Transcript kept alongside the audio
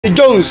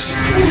Jones.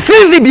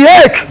 Since the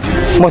egg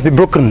must be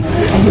broken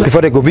before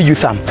they go feed you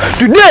some.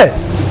 Today,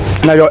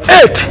 now your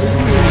egg,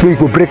 we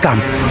go break them.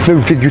 We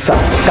will feed you some.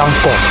 Down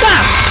score.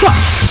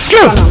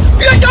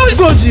 You're Jones.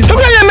 Look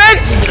at you, man.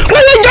 Look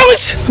at you,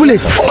 Jones.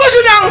 Bullet. Who goes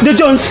you now? The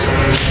Jones.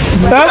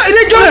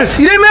 The Jones.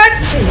 You man?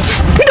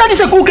 You got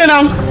this a cooker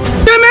now.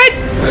 You man?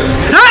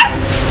 Huh?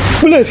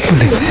 Bullet.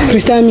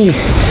 Christian me.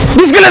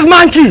 This girl is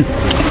monkey.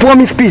 Pour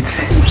me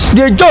spit.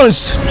 The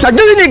Jones. Now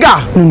do the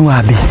nigga. No,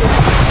 Abi.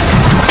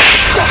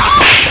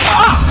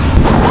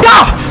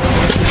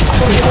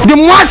 The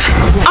what?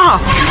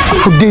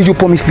 How dare you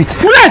pour me spit?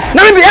 Bullet!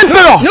 Now me be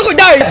emperor! No go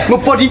die!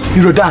 Nobody,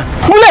 you go down.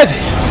 Bullet!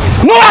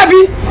 No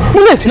Abi!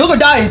 Bullet! No go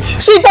die it!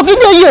 See, talking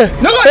there here!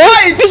 No go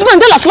die it! This man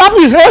tell us slap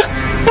me, eh?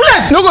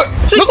 Bullet! No go!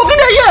 See, talking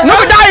there here! No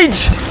go die it!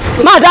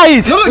 Nah,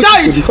 die it! No go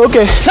die it!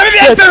 Okay. Let me be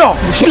emperor!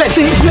 Bullet,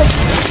 see, Bullet!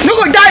 No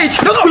go die it!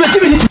 No go! Bullet,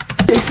 give me this!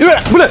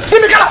 Bullet,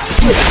 give me color!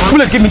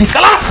 Bullet, give me this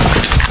color!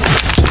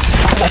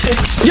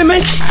 Yeah,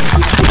 man!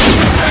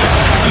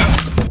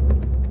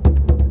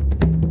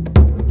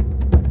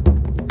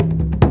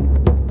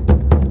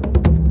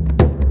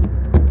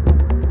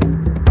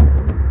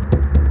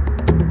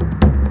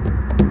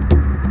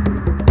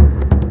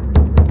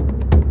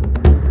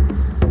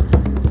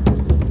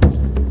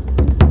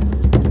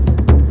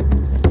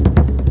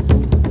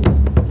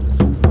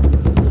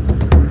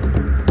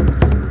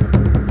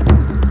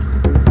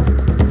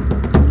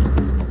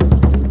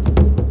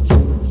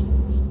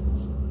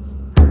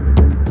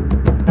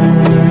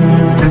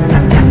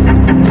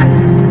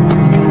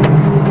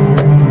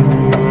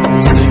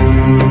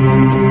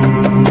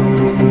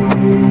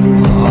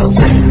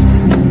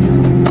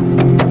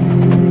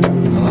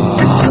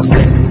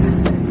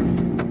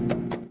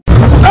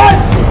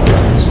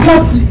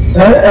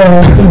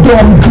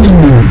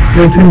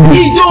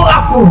 It don't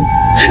happen.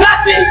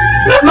 Nothing.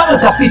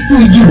 Malaga is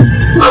to you.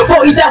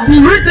 For it has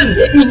been written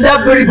in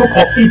that very book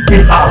of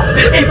EPR.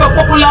 If a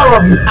popular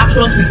robin,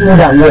 action speaks more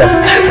than words.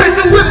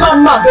 Person with my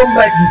man don't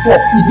like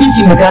before. If it's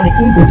a mechanic,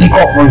 who could take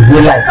off for his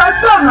real life?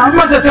 That's all.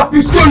 Malaga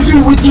is to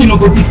you with you know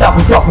go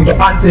disappoint with your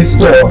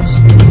ancestors.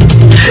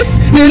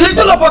 The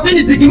little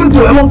opportunity given to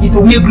a monkey to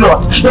wear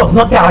blood does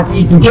not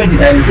guarantee to join the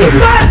diamond.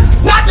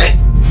 That's nothing.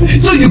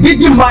 So you get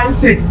your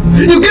mindset,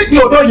 you get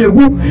your door, you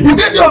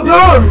get your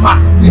door,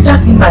 man. You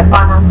just in my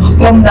banner,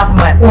 come down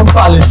my own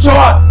palace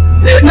short.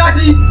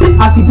 Nati,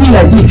 as it be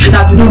like this,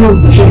 now today no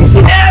go show you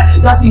say,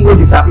 that thing will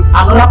disappear.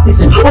 Another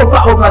person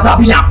over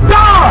disappear.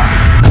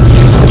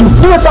 You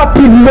put that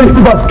pin in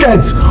the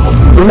basket.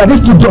 When I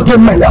need to dog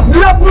in my lap.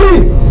 Grab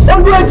me.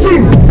 I'm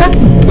waiting.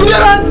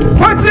 Clearance.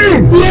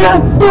 Waiting.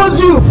 Clearance. Told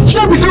you.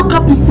 Show me look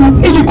up this thing.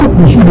 Any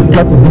couple should be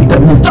glad for this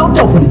time. No chow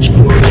chow for the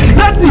chicken.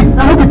 That's it.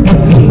 I will be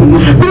picky.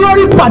 We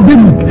already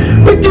pandemic.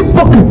 Picking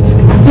pockets.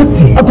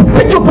 That's it. I could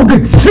pick your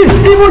pockets. See,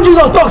 even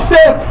Jesus talk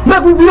say,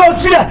 make we be all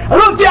fear. I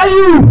don't fear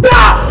you.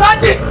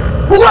 That's it.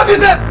 Who got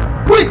this?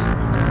 Wait.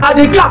 At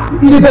the clap,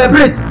 it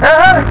vibrates.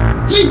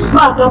 Gee,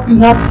 my copy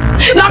naps.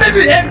 Now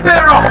maybe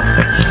emperor.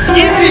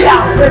 India,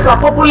 like a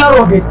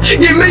popular rocket.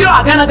 The major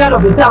Aganagan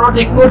of the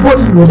Tarotic,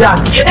 nobody will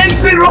dance.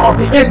 Emperor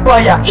of the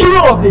empire,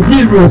 hero of the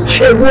heroes,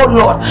 a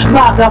warlord.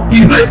 Mark up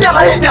you.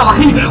 Jalahi.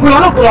 We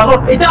are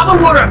not. It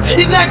doesn't work.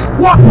 It's like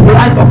what the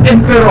life of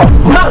emperor.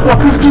 Mark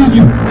up is to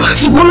you.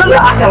 Sukulala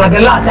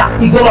Akalagala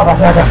is all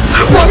about that.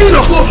 For me,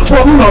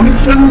 no,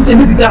 let me say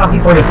maybe therapy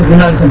for your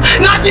civilization.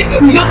 Nothing,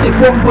 you just a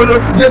bombolo,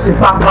 just a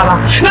pambala.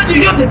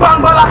 Nothing, just a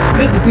pambala,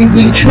 just a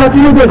pingili.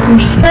 Nothing, you don't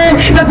push.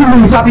 Nothing,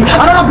 you happy.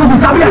 I don't know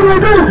if happy. What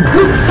do?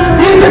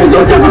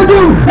 What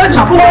do? That's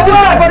a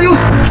power for you.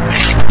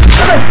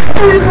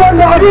 Please,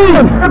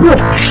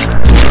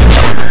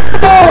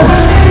 oh!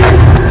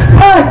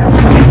 Hey!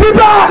 Be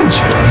badge!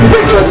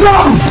 Pick the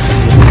drum!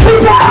 Be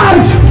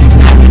badge!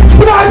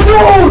 My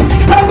gold!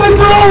 Have the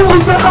gold!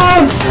 What's that?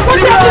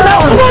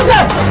 What's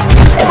that?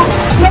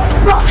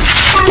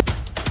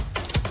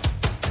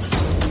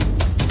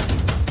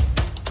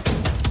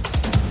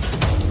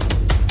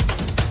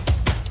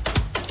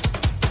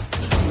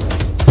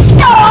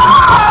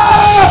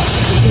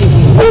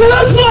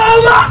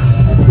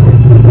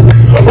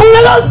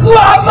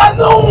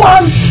 No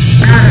one.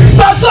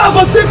 That's how I'm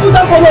going to take you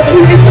down for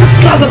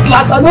the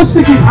class. I don't see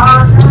it.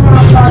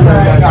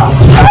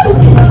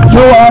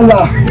 No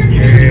Allah.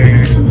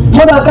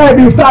 Mother can't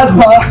be fast,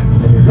 but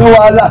no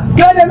Allah.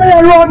 Get them in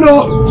run, no.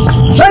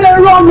 Let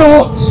them run, no.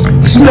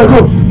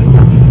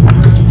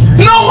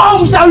 No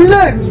one shall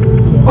relent.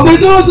 Okay,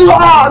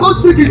 don't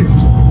see it.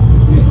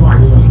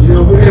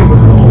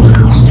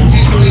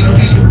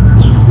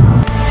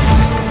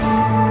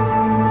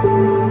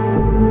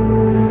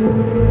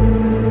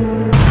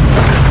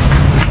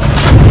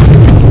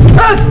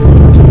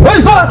 Where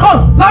is Mother?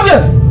 Come, now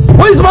here.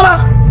 Where is Mother?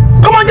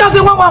 Come on, just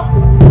say Mama.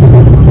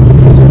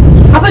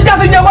 I said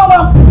just say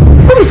Mama.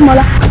 Who is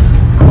Mother?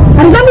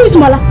 And is that who is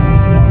Mother?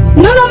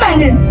 No, my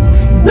name.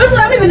 No, so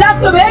let me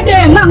last over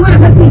again. Now I'm going to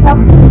put this up.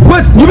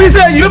 Wait, you mean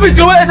say you don't be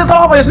doing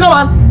SSR for your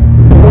snowman?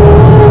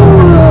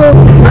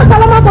 No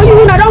salama for you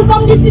when I don't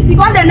come this city.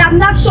 Go there,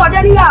 knock sure.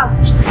 There you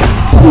are.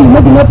 See,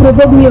 maybe not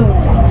provoke me.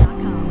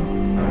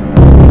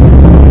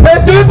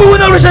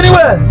 don't reach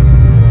anywhere.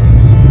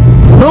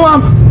 No,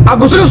 I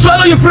go soon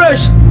swallow you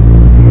fresh.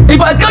 If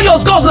I tell your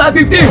scores like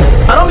 15,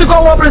 I don't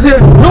become one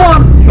president. No,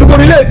 you go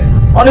relate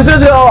on the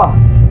same hour.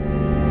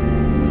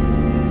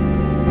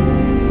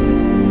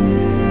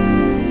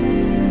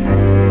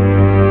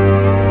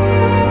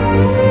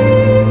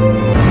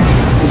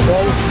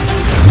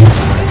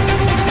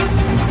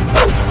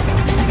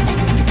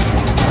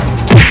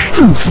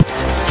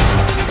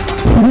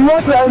 You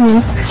want to help me?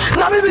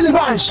 Now maybe the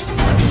branch.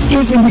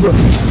 It's in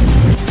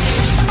the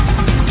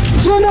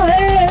so now,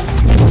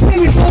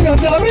 maybe some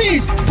of your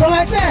read from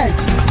my side.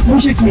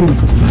 Push it me.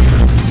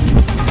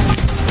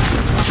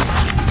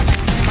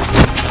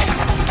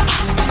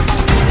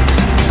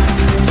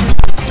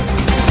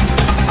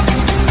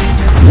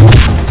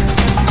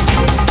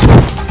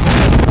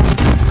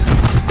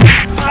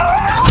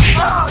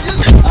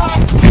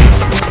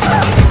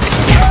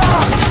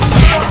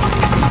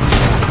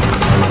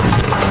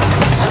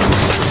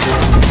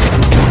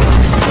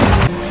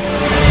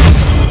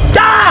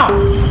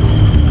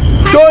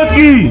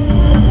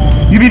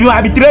 You be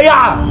my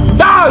betrayer!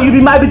 Now you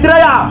be my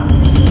betrayer!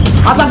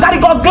 As I carry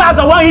got glass,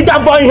 I want to hit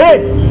that boy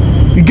head.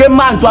 You get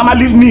man to I'ma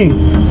leave me.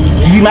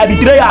 You be my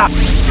betrayer.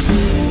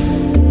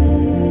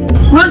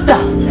 Roster!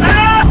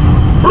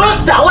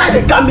 Roster, why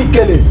they can't be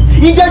careless?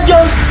 You get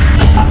just...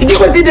 You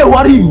what did they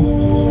worry you?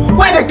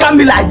 Why they can't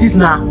be like this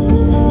now?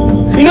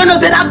 You don't know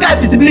that guy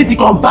visibility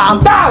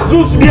compound. That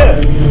Zeus there!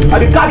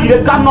 And the car,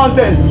 you can't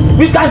nonsense.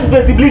 Which kind of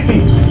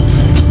visibility?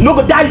 No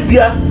go die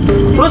there.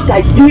 Roster,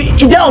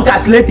 you don't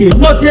cancellate it.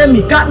 No tell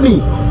me, cut me.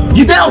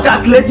 You don't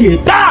cancellate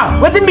it. Damn!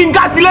 What do you mean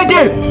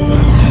cancellate?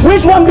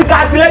 Which one be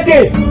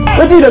cancellate?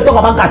 What do you talk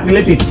about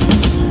cancellate?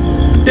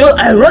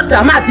 Roster,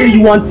 I'm not tell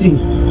you one thing.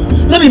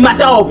 No be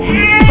matter of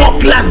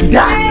what class be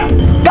that.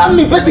 Cut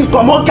me, person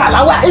come on,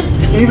 Kalawa.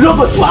 If you don't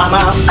go to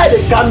Ama, I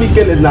dey cut me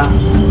kill it now.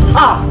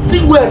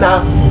 Think where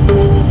now?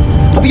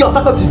 I be your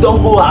faculty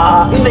don't go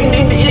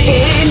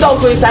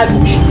don't go inside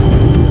bush.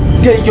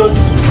 They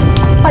just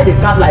why they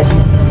cut like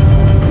this?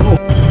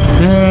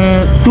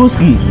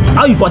 Toski,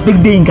 how you for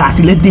take day in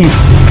cancellate this?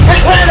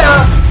 Hey, where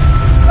now?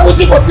 I will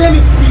keep on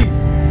telling me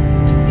this.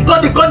 You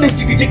got the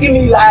chicky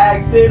me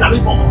like say na me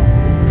for.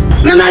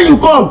 Now you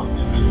come.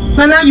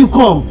 Now you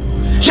come.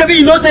 Shebi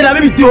you know say that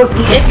maybe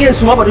Toski again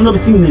small body no be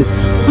thing name.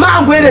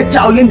 Man go the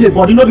Shaolin the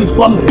body no be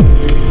come.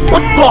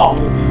 What go?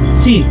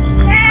 See,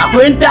 I go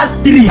enter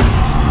street.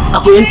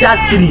 I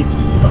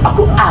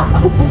go ask,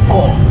 I go put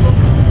call.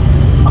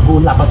 I go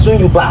la pass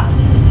you back.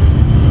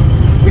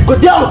 We go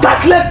down,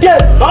 calculate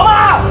them.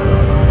 Mama!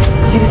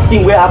 See this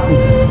thing where happen.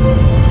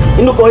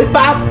 You know, if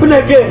I happen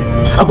again,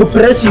 I go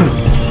press you.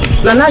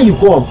 Now you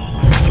come.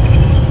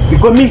 We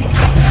go meet.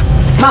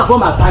 Now come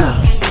my partner.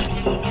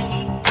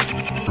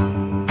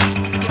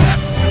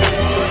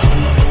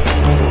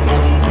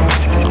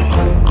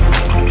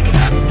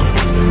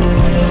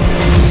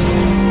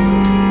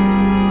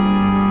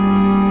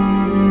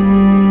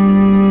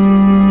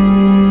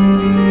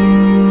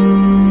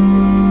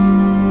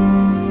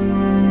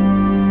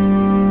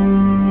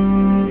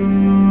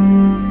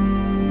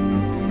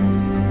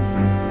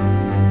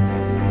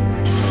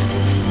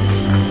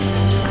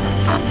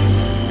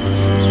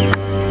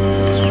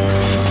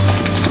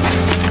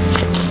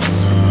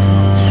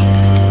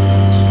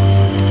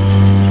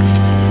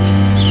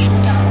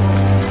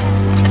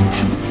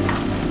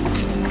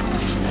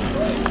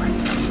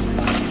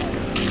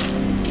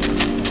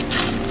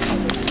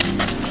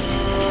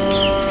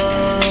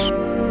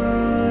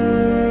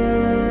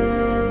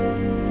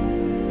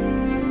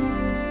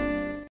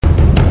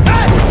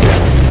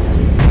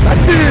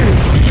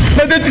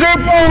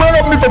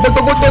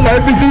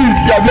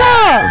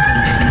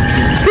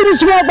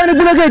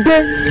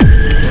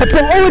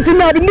 Upon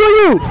everything I know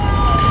you.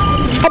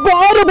 Upon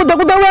all the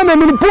women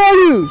will pour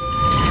you.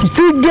 You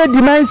still get the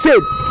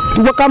mindset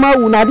to work out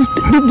now. This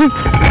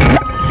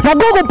now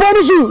God will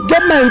punish you.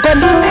 Get man,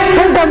 come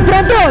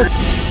confront us.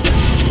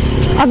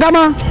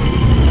 Agama,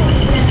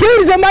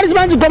 here is a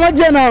man to come out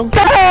here now.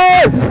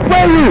 Yes,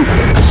 where you?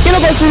 You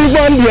know what you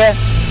want here?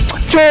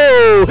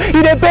 Cho,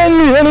 it depends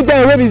me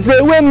anytime when we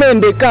say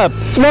women they cap,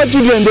 small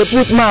children they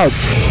put mouth.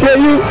 Where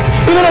you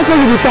know say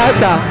you be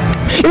tighter.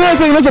 You know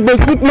say you not supposed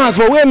to put mouth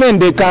for women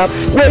they cap.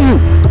 Where you?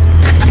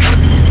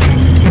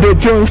 The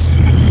Jones.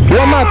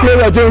 One man play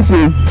your Jones.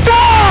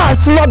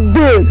 It's not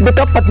big, the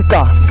cap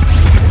particle.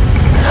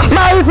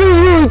 Now you see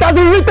you, it has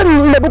been written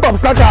in the book of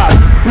Saga.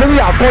 Maybe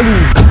I call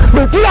you.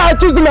 But you are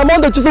choosing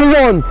among the chosen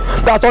one.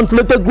 That's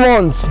unselected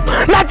ones.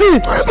 That's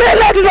it.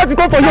 Let this not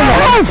come for you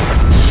now. Yes.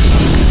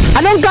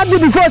 I don't got you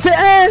before say,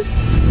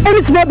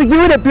 any small begin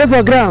when they play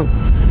for ground.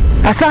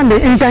 I sound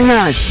the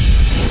international.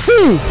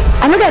 See,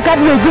 I'm not gonna cut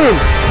you again.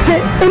 Say,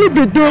 any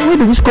people when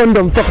they use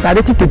condom, fuck, I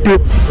let you to do.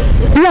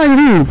 You and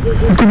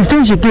you could be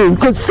friends again.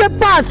 Because set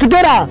pass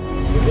together.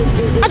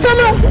 I don't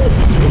know.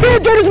 You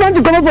get this man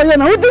to come up for you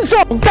now. What is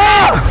so?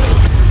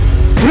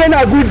 When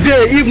a good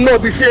day, if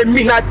not, be say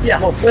me not here,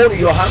 I'll fall in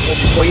your hand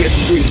for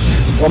yesterday.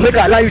 Or make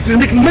I allow you to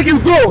make you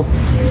go.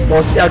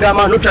 Or say,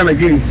 Agama, no time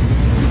again.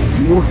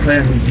 No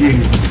time again.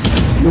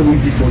 No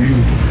easy for you.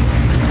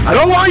 I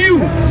don't want you.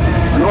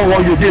 I don't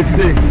want you again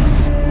today.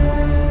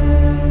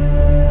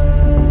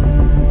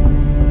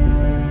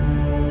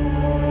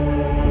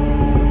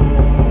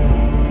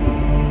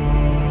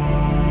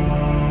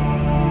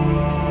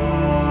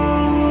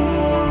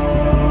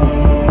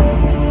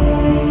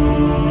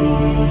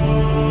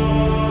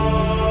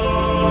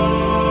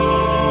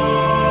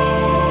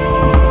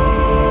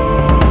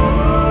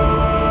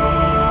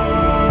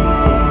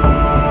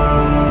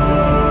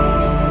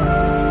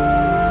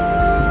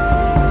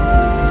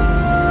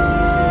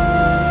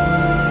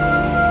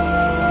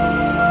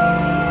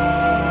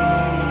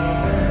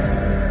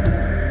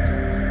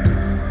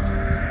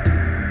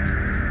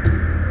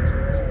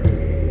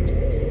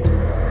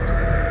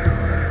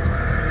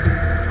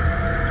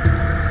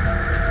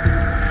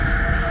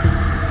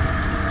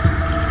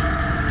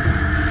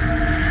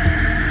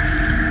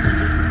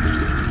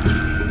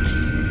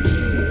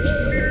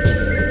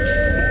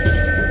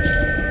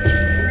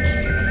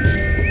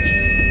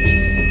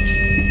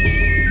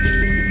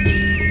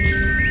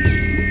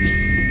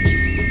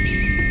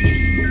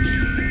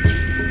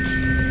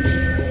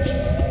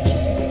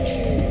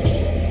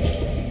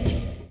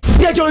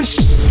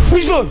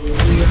 Which one?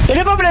 They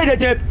never play the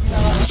tape.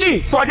 See,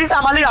 for this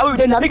Amali, I will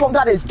then have come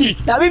to the street.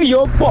 Now we be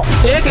your pop,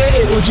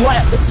 aka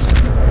Ojuaya.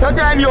 Don't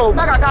tell me, yo,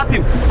 I cap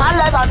you. And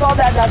life has all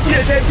that, that's still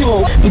the same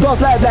too.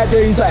 Because life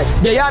there inside.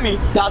 They hear me,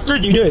 that's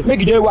street you there,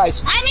 make it there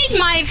wise. I need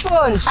my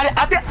phone. I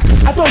don't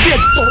get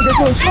the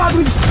phone.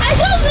 I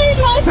don't need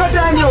my phone. Don't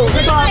tell me, yo. I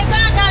need my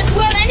bag as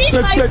well. I need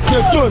my phone.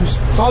 The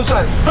Jones,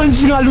 outside. Don't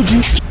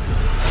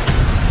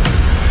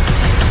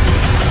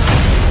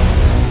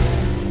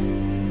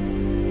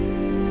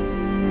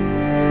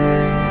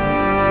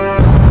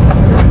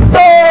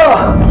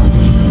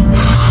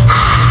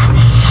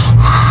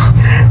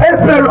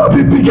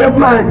get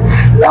mine,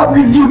 love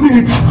is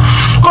unit.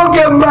 Come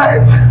get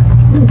mine.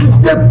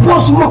 They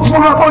post smoke for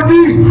my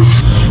body.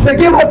 They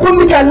gave up on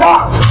me and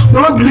laugh.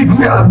 Don't greet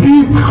me,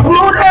 Abi. I'm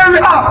not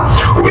area.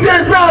 Who be there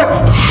inside?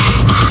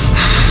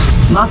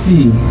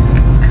 Natty.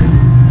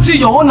 See,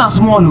 your own is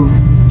small.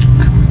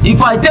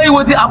 If I tell you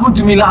what happened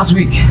to me last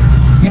week,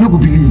 you no go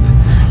believe.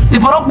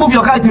 If I don't move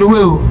your car to the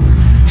way,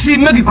 see,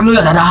 make it cool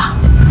your dada.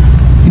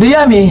 You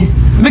hear me?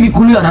 Make it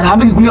cool your dada,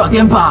 make it cool your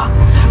temper.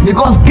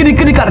 Because kiri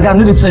can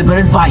do the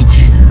separate fight.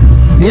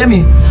 You hear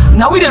me?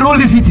 Now we dey roll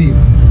the city.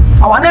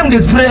 Our name dey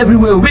spray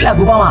everywhere. We like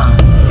Obama.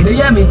 You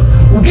hear me?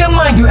 We get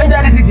mind to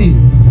enter the city.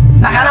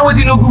 Like I know what's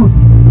no good.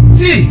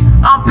 See,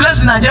 I'm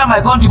blessed in Nigeria,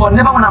 my country, but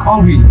never when I'm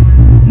hungry.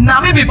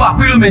 Now me be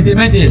Papilo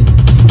maintained.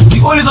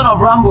 The only son of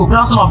Rambo,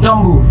 grandson of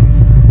Jumbo.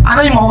 I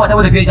know you know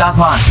whatever the page has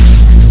man.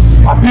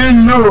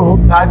 Papilo,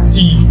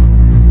 Natty.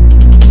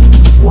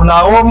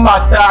 Una own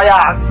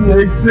matters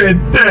make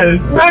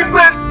sentence. Make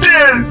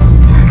sentence.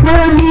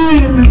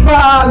 Baby,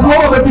 go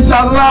to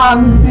Shalan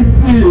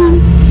City.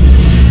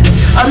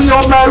 I'm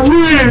on my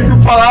way to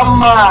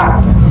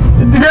Panama.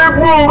 The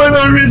people when I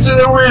reach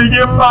the way,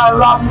 get my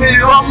love me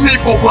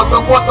for what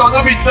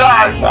don't be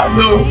tired. I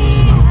know.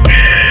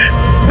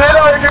 Then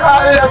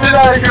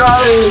I cry.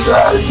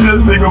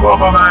 Just think about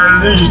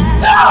my leave.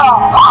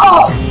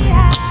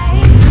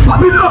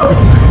 Papilo,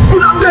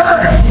 put up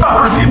there.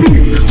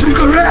 To be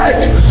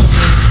correct.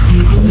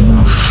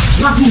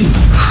 Nothing.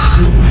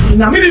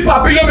 Now me be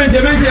Papilo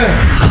maintained.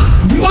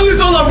 The only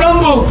son of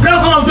Rambo,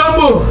 grandson of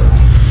Jumbo.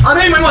 I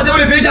don't even whatever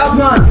the page has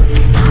man.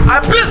 I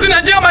placed in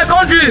Nigeria, my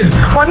country,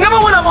 but never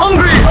when I'm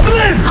hungry.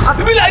 I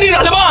feel like I need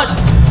a bunch.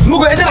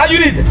 Mugo enter a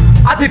unit.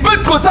 At the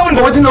first concern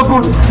for what you no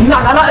good.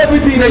 Nah, not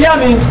everything. They hear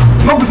me.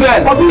 Mugo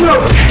said.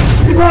 Papilo,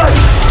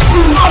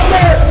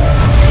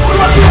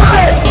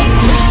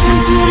 listen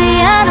to the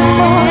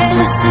animals,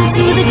 listen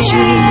to the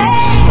trees,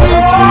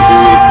 listen to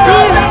the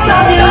spirits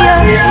of the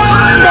earth,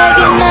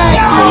 begging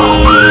us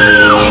please.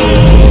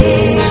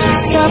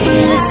 Stop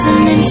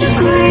listening to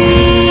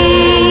greed.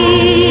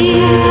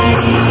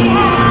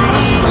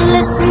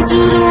 Listen to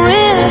the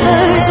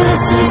rivers,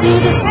 listen to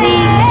the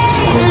sea,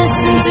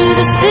 listen to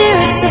the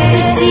spirits of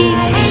the deep,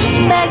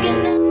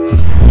 begging.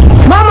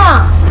 Mama,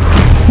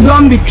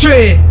 don't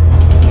betray.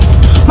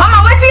 Mama,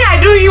 what did I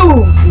do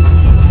you?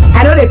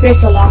 I know they pay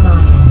Salama.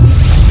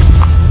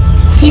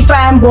 See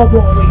fine Bobo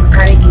when you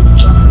carry give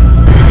job.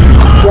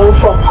 Don't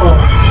fuck up.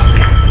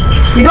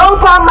 You don't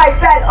call my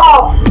style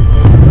up.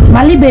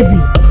 Mali baby.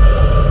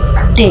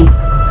 Day.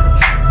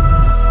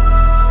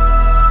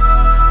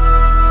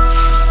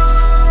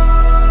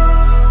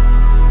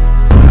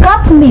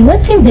 Cap me,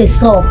 what's in the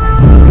soap?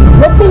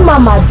 What will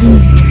Mama do?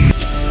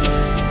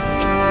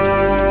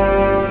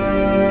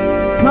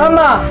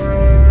 Mama,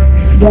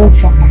 don't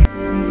fuck up.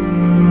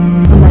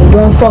 Mama,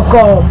 don't fuck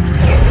up.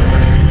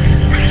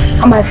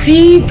 I'ma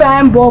see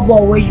fine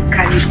Bobo where you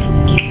carry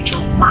me give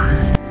job, man.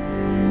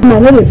 Mama, I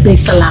know they pay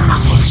Salama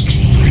for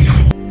street.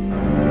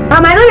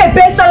 Mama, I know they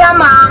pay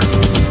Salama.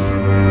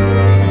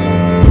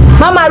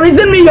 Mama,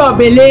 reason me your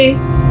belly.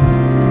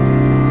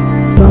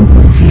 Don't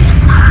put this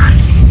man.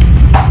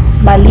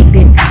 Mali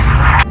baby.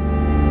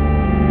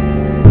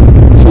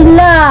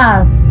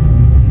 Relax.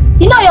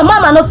 You know your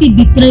mama no fit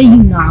betray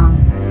you now.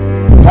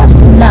 Just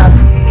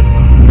relax.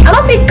 I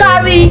don't fit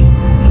carry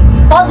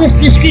all this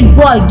street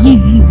boy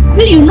give you.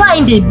 You know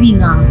in the be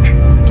now.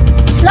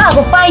 So now I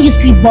go find you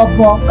sweet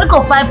bobo. We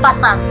go find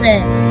pass and say.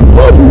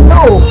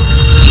 No.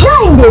 Now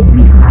in the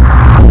be.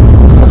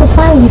 I go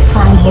find you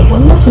fine bobo.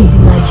 Not in the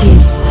Nigerian.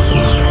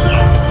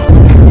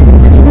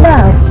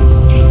 Relax.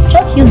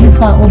 Just use this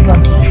one over.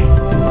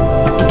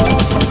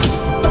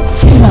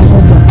 This one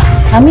over.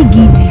 Let me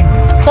give you.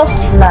 Just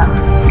relax.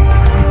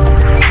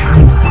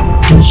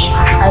 I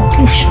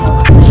feel sure.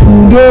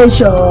 Yeah,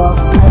 sure. I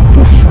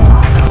feel sure.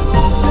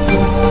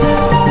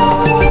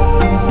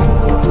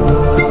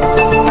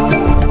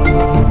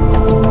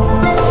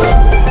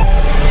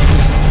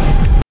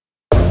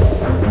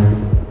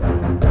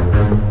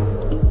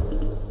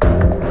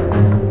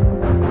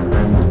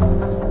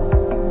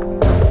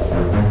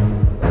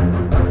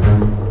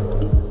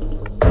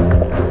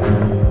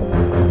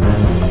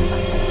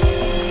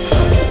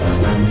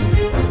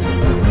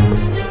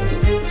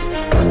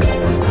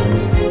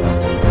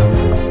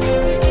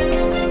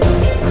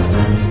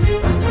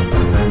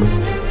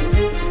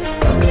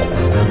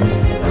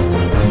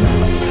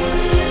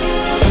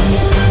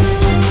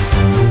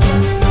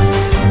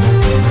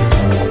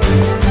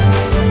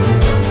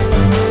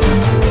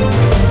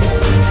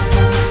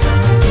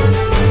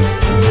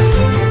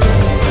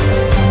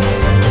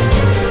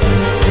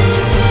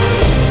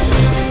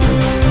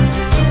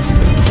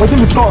 What's in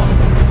the sauce?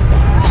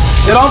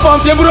 You don't come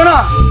here,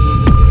 Bruna.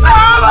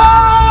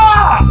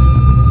 Ah!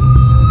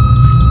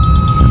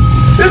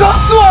 You don't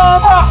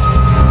swap.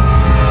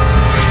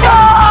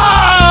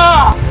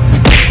 Ah!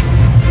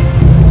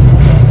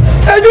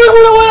 Hey, you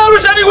don't want to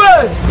rush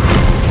anyway.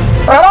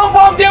 I don't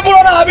come here,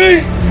 Bruna, Abi.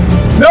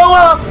 No,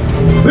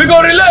 we go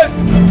relate.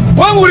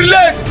 When we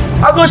relate,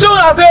 I go show you.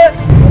 I say,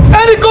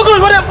 any cockroach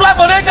when they fly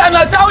for that and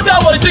I chow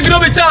chow for the chicken, no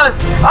be chance.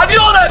 I do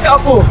all that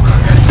careful.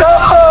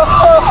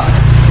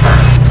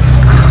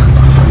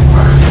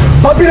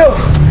 Papilo,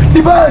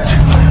 the badge!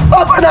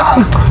 Open up!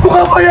 Look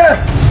over here!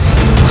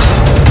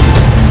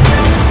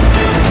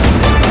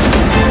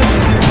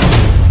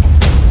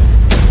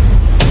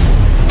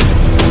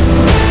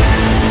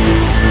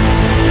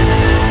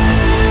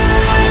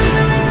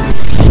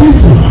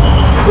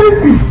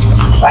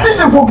 I think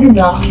they're walking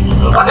now. I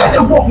think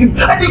they're walking.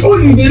 I think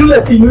all you do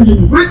let you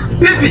know. Wait,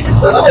 baby,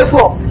 that's the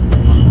problem.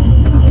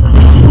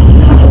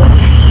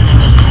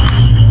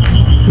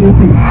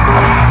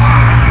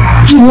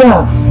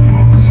 Yes.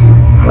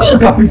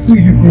 What happens to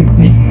you,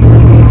 baby?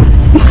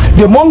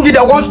 The monkey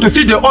that wants to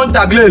see the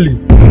hunter clearly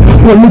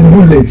will look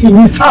bullets in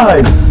his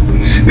eyes.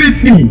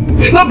 Baby,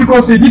 not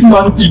because they did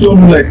monkey don't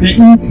look like they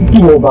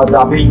do over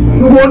that.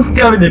 You won't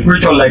carry the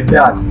pressure like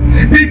that.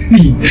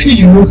 Baby,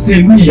 you know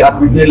say we as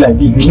we did like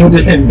this, you know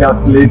the end that's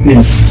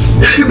plating.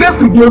 You have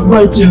to just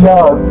buy chill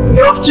out.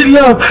 Just chill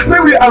out.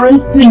 When we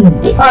arrange things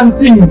and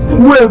things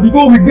well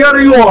before we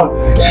carry on.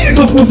 You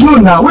supposed to know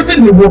now. Wait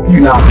till they walk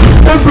you now.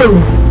 Baby,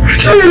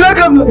 so you like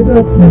I'm like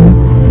that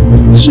now.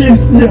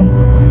 She's here.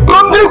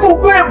 Come there go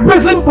buy a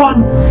prison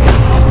pan.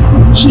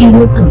 She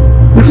welcome.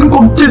 Listen,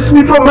 come chase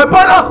me from my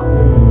banner.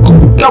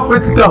 Come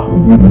carpet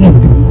down.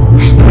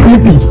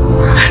 Baby,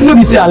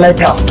 nobody say I like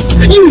her.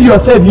 You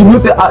yourself, you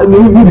know say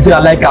nobody say I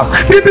like her.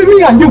 Baby,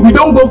 me and you, we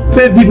don't go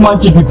face this man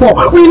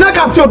before. We not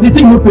capture the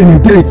thing no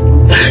penetrate.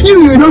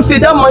 You know say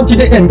that man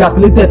they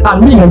encapsulated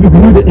and me and you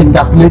know they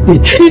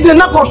encapsulated. If they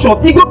not got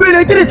shot, he go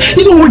penetrate.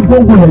 Even when you go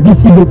like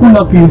this, he go pull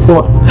up your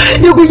sword.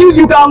 You go use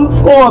your gun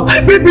sword.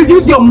 Baby,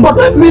 use your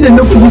mouth. Me they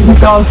no go use your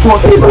gun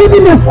sword. It's really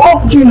the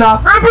fuck you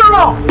now.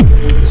 Emperor!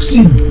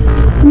 See,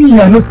 me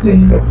I not say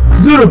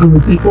zero go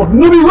take up.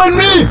 No be when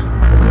me.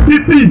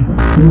 Pipi,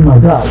 you my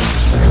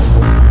guys.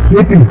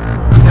 Pipi,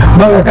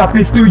 my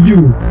happy to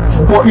you.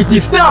 For it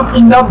is stamped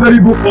in that very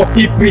book of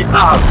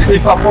EPR,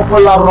 if a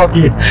popular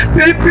rocket.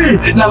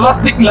 Pipi, la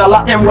lastic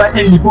lala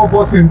MYN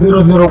Lipobo in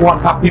 001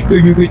 happy to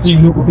you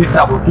waiting no be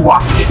sabotua.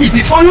 It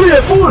is only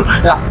a fool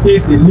that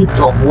takes the lift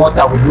of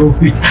water with no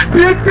feet.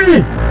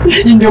 Pipi,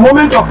 in the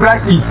moment of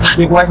crisis,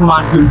 the white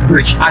man will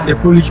breach and the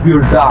foolish will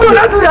die. No,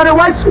 that's not the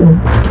wise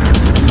one.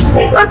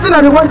 That's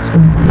not the wise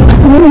one.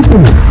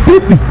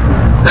 Pipi.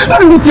 I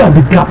don't know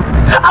the gap.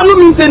 I don't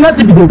mean say not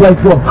to be the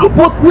right one,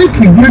 but make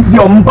you use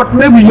your but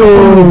maybe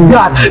your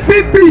God.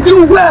 Baby,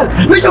 do well.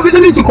 Make your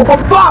business to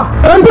confirm.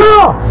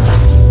 Emperor!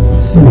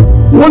 See,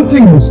 one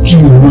thing must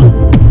kill me.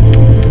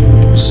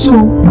 So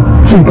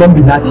you can't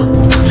be naughty.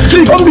 So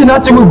you can't be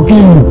naughty when we kill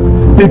you.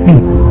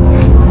 Baby.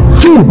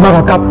 See,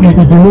 Marakapi, if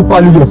you don't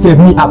follow yourself,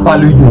 me I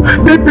follow you.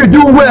 Baby,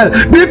 do well.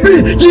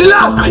 Baby, you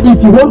laugh.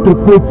 If you want to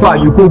go far,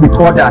 you go with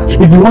others.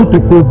 If you want to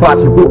go fast,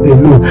 you go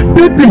alone.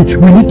 Baby,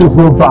 we need to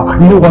go far.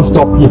 You don't want to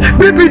stop here.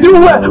 Baby, do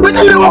well. Wait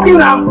till you're walking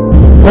now.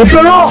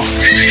 Emperor!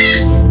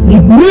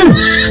 It's me.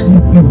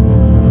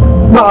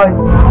 Bye.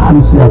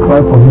 You see, I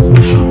cry for this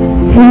mission.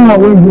 Show me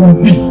where you want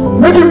to be.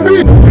 Make him be.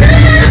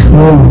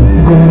 No,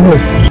 go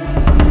next.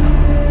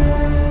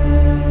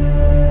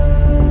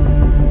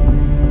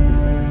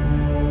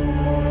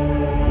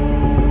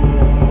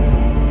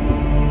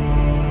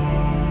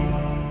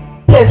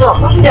 Yes, sir.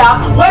 Yeah.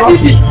 Where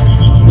Bibi?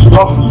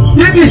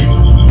 Bibi.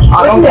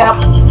 I don't care.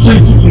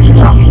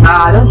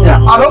 I don't care.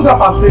 I don't care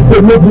about this.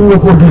 So maybe we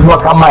go give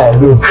work am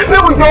alone.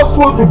 Maybe we just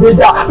go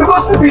together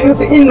because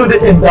people know the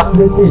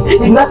investment.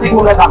 If nothing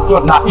go like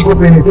that now, he go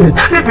penetrate.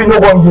 People no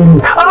want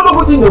you. I don't know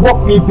what in the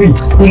work people.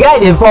 The guy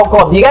dey fuck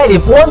up. The guy dey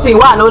one thing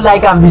I no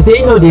like am be say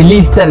he no dey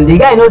listen. The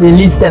guy no dey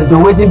listen to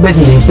wetin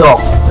person dey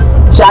talk.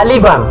 Shall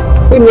leave am.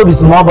 Him no be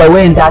small boy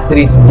wey enter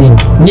street dey.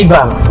 Leave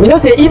am. You know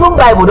say even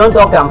Bible don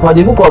talk am for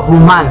the book of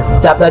Romans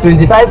chapter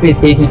 25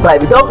 verse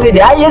 85. It talk say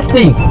the highest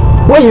thing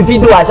wey you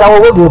fit do ashawo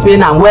wey go pay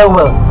am well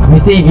be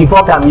say if you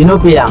fuck am you no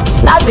pay am.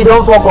 That be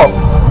don fuck up.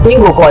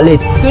 Him go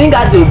collect. So him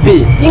got to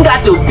pay. Him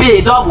got to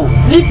pay double.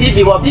 Leave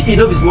people but people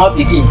no be small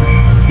pikin.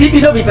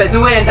 People no be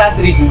person wey enter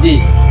street today.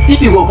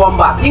 People go come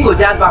back. Him go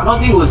charge back.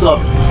 Nothing go sup.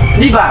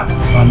 Leave am.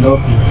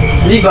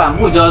 Leave am.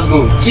 Who just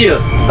go? Chill.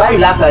 Buy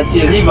relax and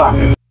chill. Leave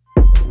am.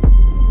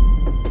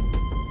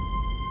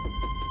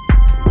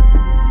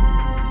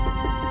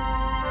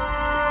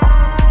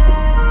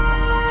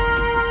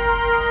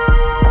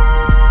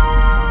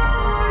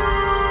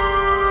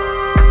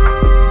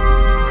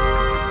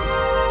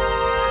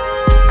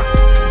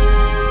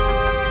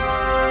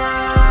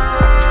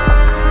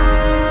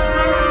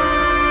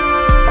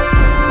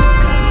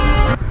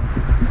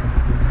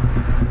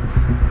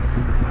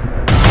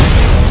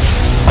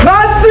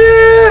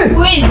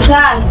 Who is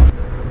that?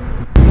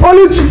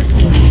 Oluchi!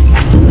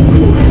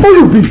 Who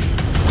you be?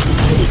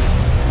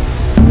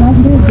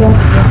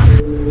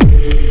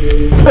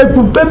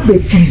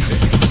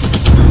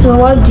 So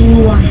what do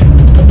you want?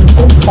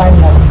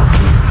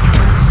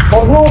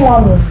 But no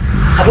one,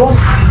 I don't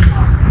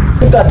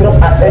see. If I drop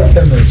an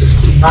SMS,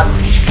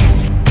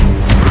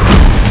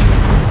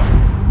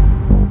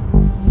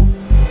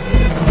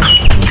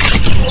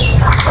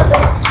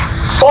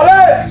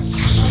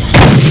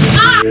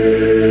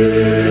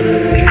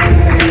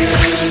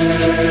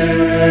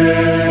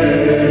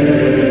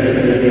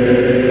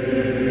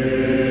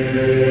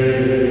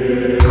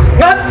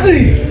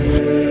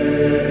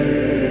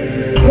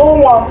 no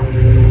one.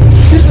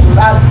 This is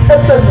an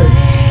SMS.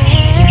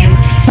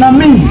 And I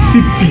mean,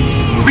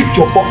 pick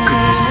your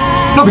pockets.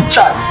 No be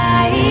chance.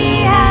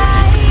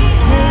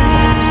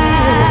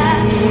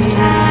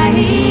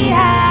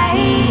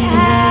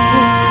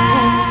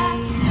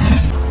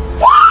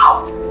 Wow!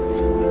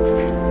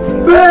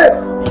 Babe!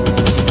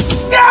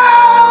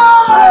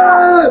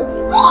 Yeah!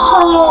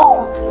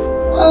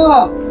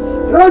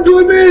 Don't do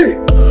me!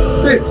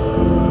 Babe!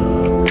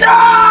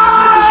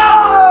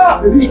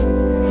 Ah! Baby!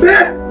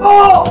 Babe!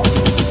 Oh!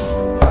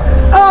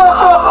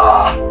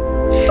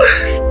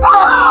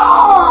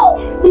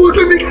 Who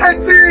do me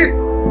can't see?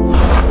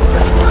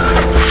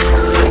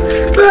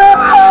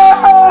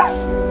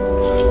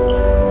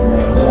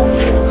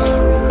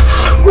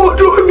 Who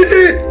do me?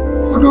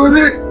 Who do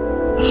me?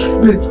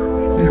 Babe!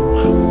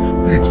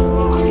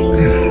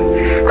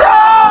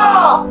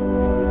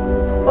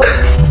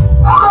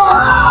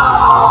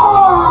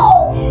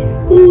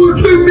 Who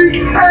do me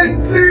can't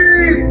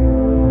see?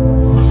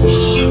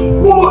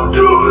 Who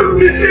do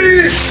me?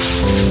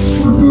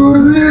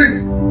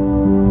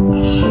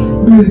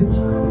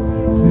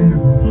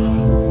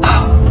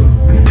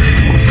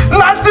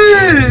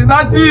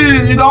 Nati,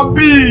 you don't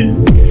be.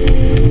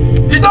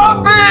 You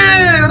don't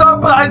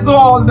price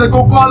us, they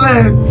go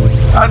collect.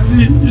 Nati,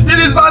 you see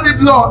this body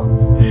blood?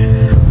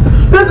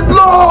 This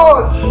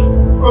blood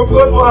go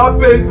flow for our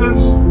faces.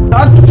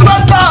 That's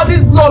matter,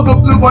 this blood go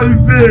flow for your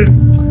face.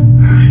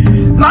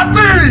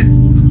 Nati!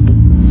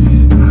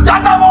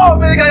 Just a more,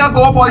 make I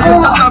go for you.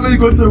 Just a minute,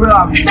 go to where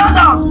I'm. Just a!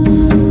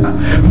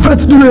 Try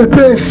to do a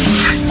pay.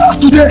 As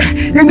today,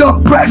 you know,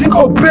 price, you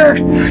go pay.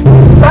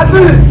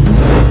 Nati!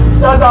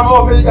 Just a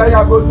more, make I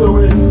go to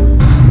where.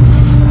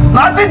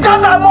 Nati,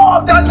 just a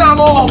more, just a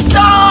more.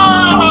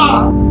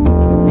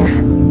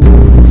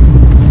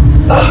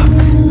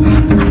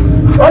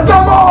 Just a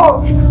more.